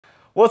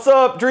What's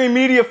up,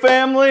 Dreamedia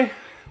family?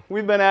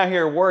 We've been out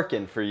here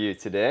working for you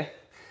today.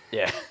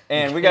 Yeah.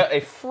 And we got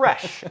a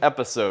fresh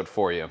episode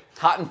for you.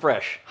 Hot and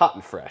fresh. Hot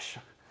and fresh.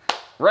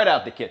 Right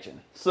out the kitchen.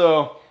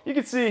 So you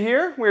can see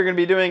here, we're gonna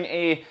be doing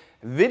a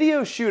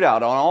video shootout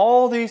on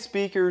all these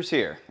speakers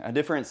here. A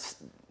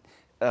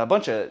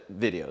bunch of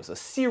videos, a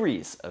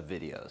series of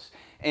videos.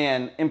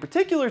 And in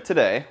particular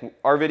today,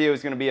 our video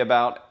is gonna be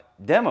about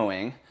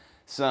demoing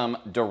some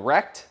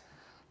direct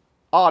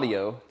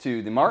audio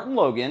to the Martin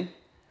Logan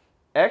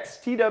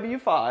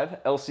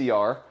XTW5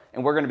 LCR,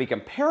 and we're going to be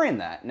comparing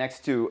that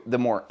next to the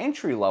more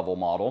entry-level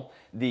model,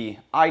 the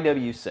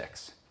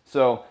IW6.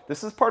 So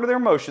this is part of their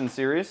Motion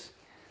series,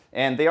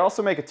 and they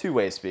also make a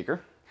two-way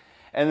speaker.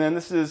 And then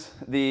this is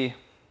the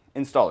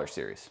Installer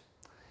series.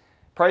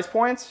 Price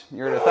points,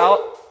 you're at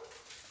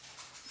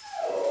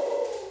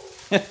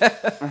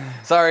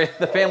Sorry,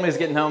 the family's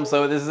getting home,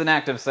 so this is an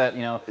active set,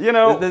 you know.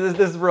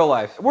 This is real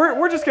life.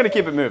 We're just going to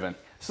keep it moving.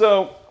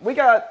 So we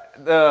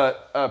got the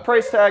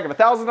price tag of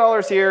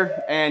 $1,000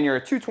 here, and you're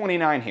at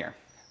 $229 here.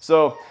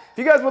 So if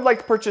you guys would like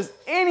to purchase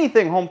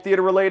anything home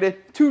theater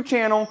related,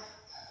 2-channel,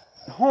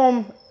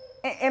 home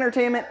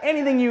entertainment,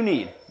 anything you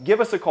need, give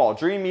us a call.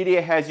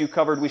 Dreamedia has you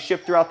covered. We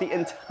ship throughout the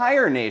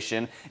entire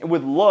nation and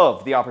would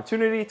love the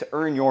opportunity to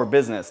earn your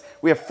business.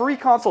 We have free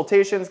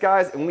consultations,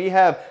 guys, and we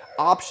have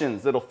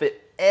options that'll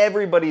fit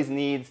everybody's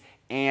needs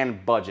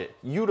and budget.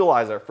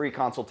 Utilize our free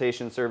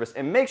consultation service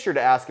and make sure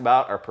to ask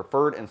about our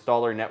preferred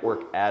installer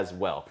network as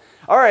well.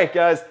 All right,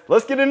 guys,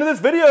 let's get into this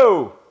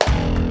video.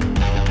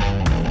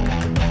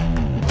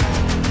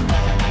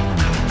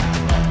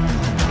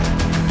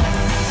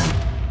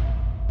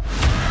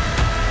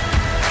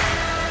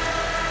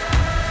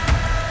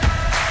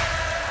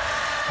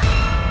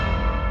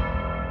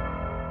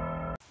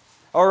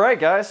 All right,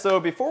 guys, so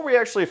before we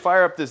actually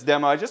fire up this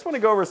demo, I just want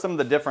to go over some of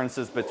the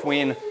differences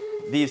between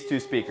these two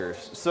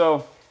speakers.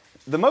 So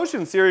the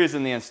Motion series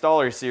and the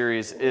Installer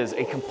series is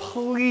a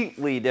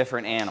completely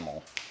different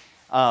animal.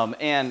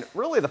 And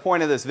really the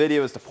point of this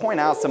video is to point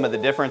out some of the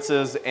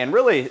differences and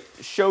really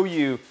show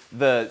you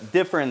the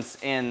difference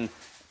in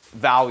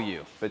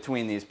value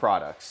between these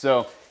products.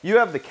 So you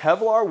have the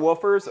Kevlar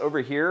woofers over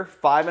here,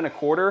 5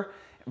 1/4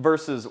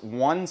 versus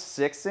 1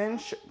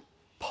 6-inch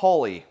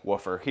poly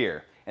woofer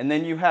here. And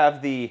then you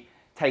have the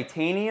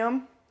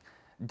titanium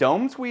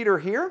dome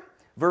tweeter here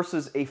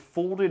versus a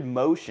folded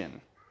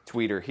motion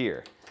tweeter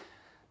here.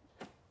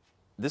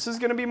 This is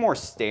gonna be more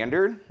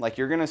standard. Like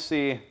you're gonna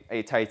see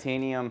a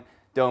titanium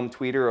dome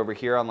tweeter over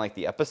here on like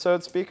the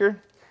episode speaker.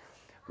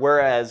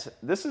 Whereas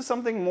this is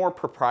something more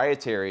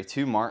proprietary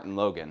to Martin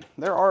Logan.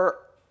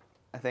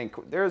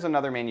 There's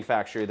another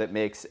manufacturer that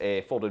makes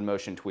a folded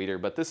motion tweeter,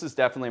 but this is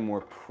definitely more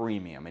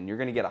premium and you're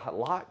gonna get a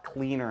lot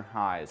cleaner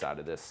highs out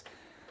of this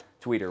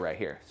tweeter right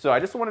here. So I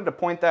just wanted to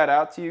point that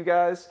out to you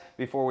guys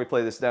before we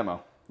play this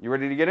demo. You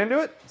ready to get into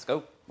it? Let's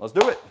go. Let's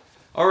do it.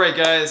 All right,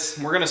 guys,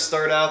 we're gonna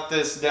start out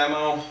this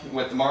demo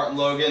with the Martin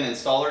Logan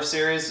Installer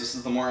series. This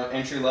is the more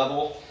entry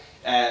level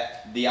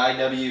at the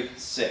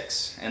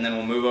IW6, and then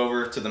we'll move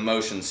over to the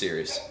Motion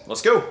series.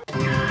 Let's go.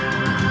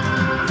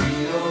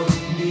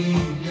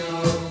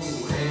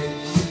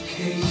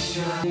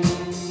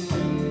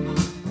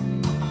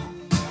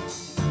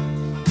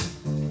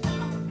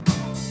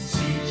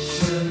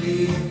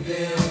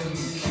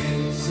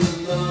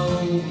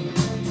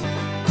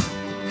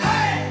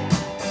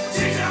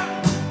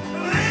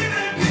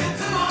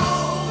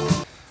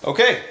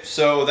 Okay,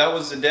 so that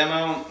was the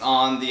demo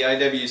on the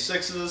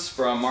IW6s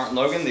from Martin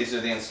Logan. These are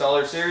the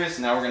Installer series.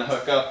 Now we're going to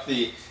hook up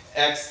the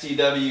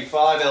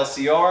XTW5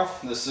 LCR.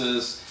 This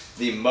is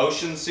the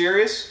Motion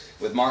series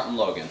with Martin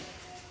Logan.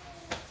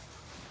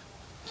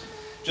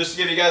 Just to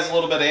give you guys a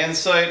little bit of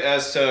insight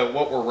as to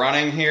what we're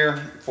running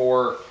here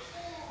for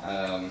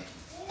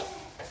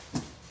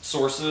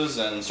sources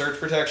and surge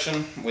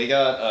protection. We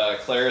got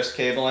Claris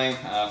cabling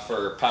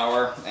for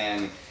power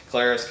and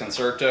Claris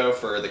Concerto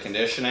for the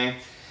conditioning.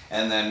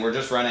 And then we're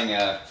just running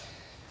a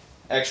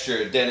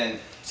extra Denon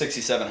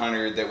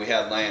 6700 that we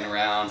had laying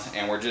around,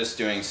 and we're just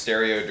doing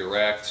stereo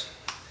direct,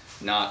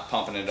 not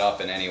pumping it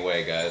up in any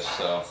way, guys.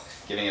 So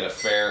giving it a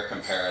fair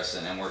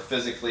comparison, and we're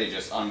physically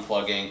just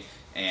unplugging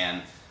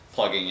and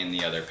plugging in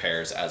the other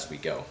pairs as we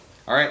go.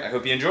 All right, I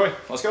hope you enjoy.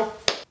 Let's go.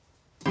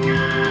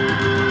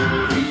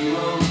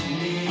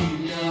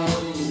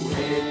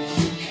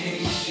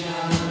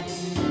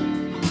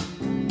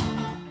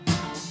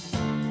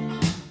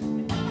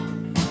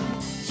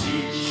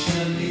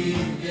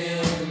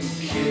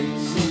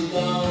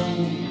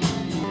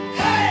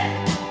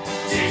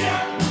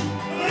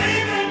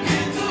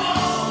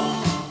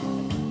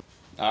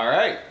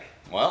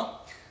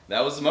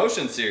 That was the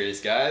Motion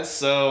series, guys.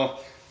 So,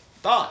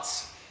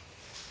 thoughts?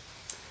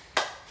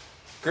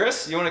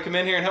 Chris, you want to come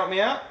in here and help me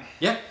out?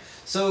 Yeah.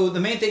 So the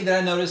main thing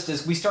that I noticed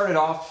is we started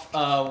off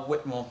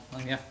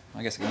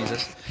I guess I can use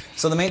this.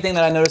 So the main thing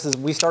that I noticed is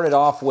we started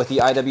off with the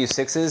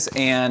IW6s,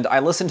 and I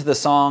listened to the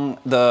song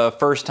the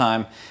first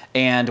time,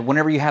 and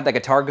whenever you had that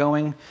guitar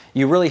going,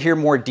 you really hear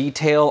more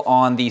detail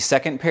on the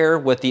second pair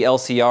with the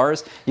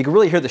LCRs. You can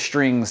really hear the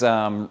strings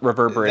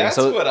reverberating. That's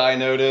what I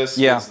noticed.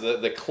 Yeah. Was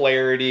the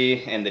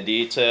clarity and the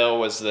detail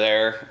was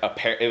there.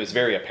 It was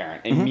very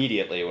apparent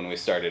immediately when we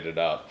started it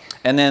up.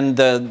 And then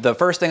the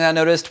first thing I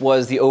noticed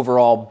was the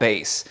overall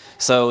bass.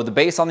 So the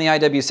bass on the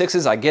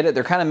IW6s, I get it.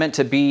 They're kind of meant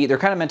to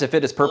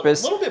fit its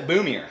purpose. A little bit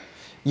boomier.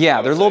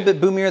 Yeah, they're a little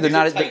bit boomier.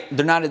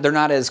 They're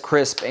not as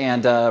crisp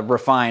and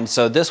refined.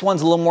 So this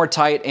one's a little more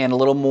tight and a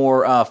little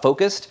more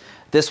focused.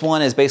 This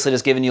one is basically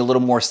just giving you a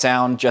little more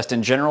sound just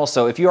in general.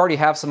 So if you already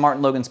have some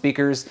Martin Logan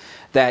speakers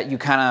that you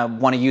kind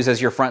of want to use as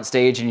your front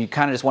stage and you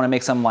kind of just want to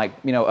make some like,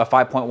 you know, a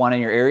 5.1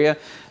 in your area,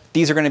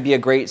 these are going to be a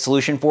great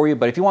solution for you.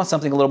 But if you want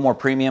something a little more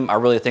premium, I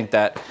really think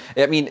that,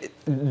 I mean,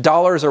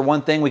 dollars are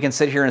one thing. We can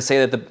sit here and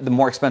say that the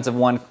more expensive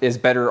one is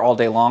better all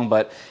day long.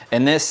 But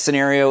in this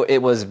scenario, it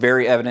was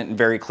very evident and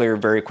very clear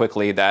very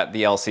quickly that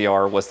the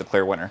LCR was the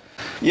clear winner.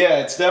 Yeah,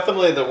 it's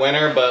definitely the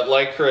winner. But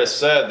like Chris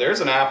said, there's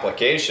an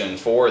application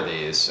for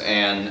these.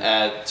 And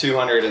at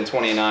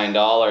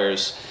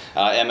 $229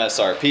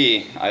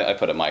 MSRP, I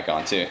put a mic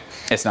on too.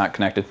 It's not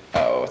connected.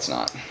 Oh, it's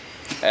not.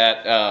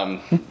 At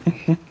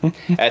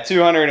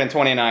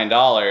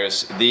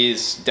 $229,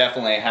 these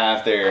definitely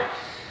have their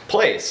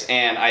place,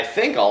 and I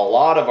think a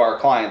lot of our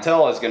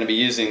clientele is going to be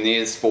using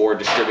these for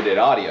distributed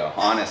audio,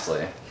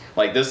 honestly.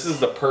 Like, this is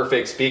the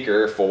perfect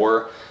speaker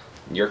for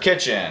your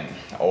kitchen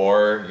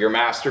or your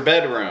master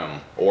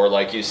bedroom, or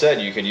like you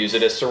said, you could use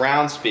it as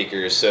surround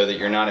speakers so that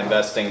you're not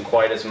investing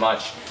quite as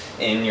much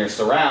in your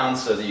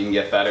surrounds so that you can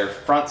get better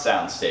front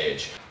sound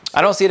stage.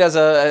 I don't see it as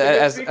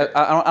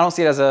I don't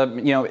see it as a,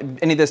 you know,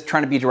 any of this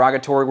trying to be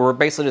derogatory. We're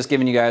basically just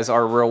giving you guys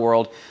our real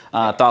world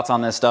thoughts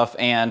on this stuff,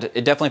 and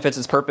it definitely fits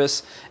its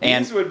purpose.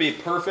 And these would be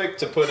perfect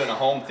to put in a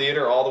home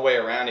theater all the way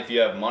around if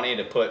you have money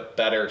to put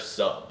better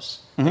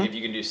subs. Like if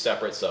you can do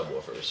separate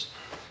subwoofers.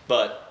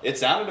 But it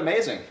sounded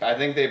amazing. I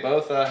think they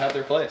both have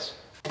their place.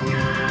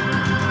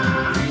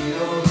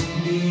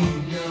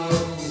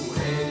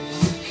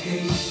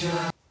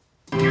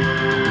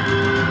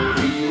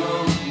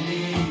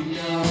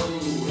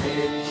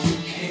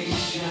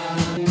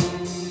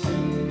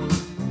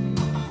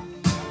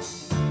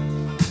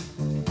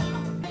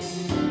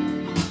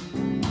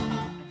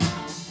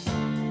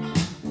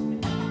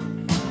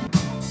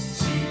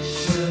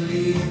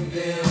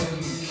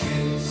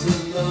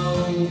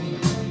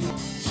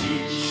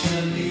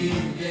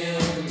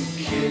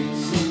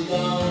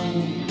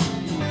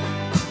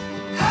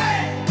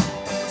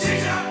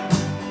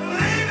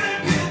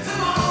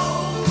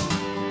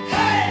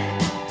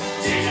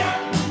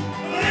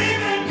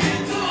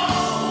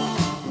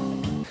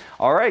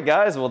 All right,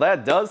 guys, well,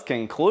 that does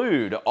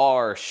conclude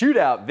our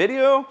shootout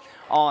video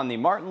on the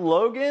Martin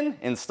Logan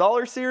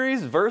Installer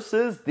Series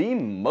versus the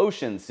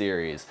Motion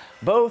Series.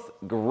 Both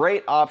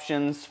great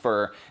options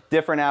for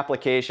different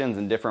applications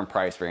and different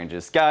price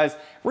ranges. Guys,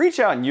 reach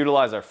out and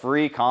utilize our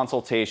free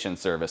consultation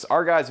service.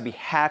 Our guys would be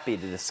happy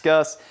to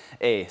discuss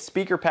a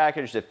speaker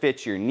package that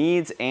fits your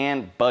needs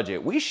and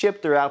budget. We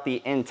ship throughout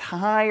the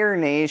entire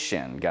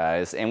nation,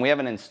 guys, and we have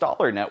an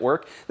installer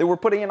network that we're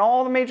putting in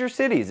all the major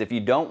cities if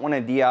you don't want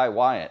to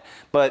DIY it.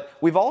 But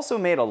we've also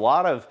made a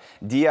lot of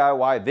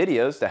DIY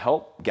videos to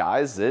help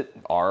guys that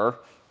are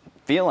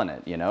feeling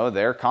it, you know,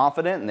 they're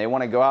confident and they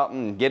want to go out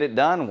and get it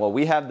done. Well,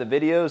 we have the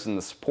videos and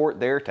the support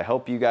there to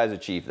help you guys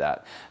achieve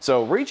that.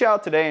 So reach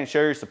out today and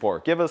show your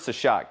support. Give us a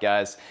shot,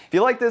 guys. If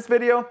you like this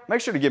video, make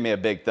sure to give me a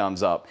big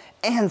thumbs up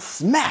and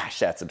smash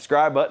that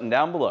subscribe button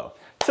down below.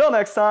 Till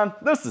next time,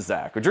 this is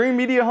Zach with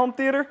Dreamedia Home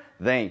Theater.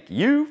 Thank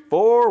you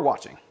for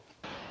watching.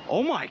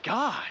 Oh my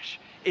gosh,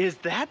 is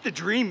that the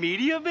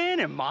Dreamedia van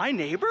in my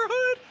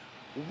neighborhood?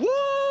 What?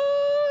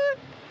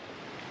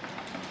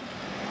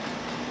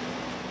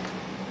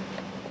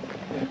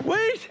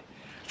 Wait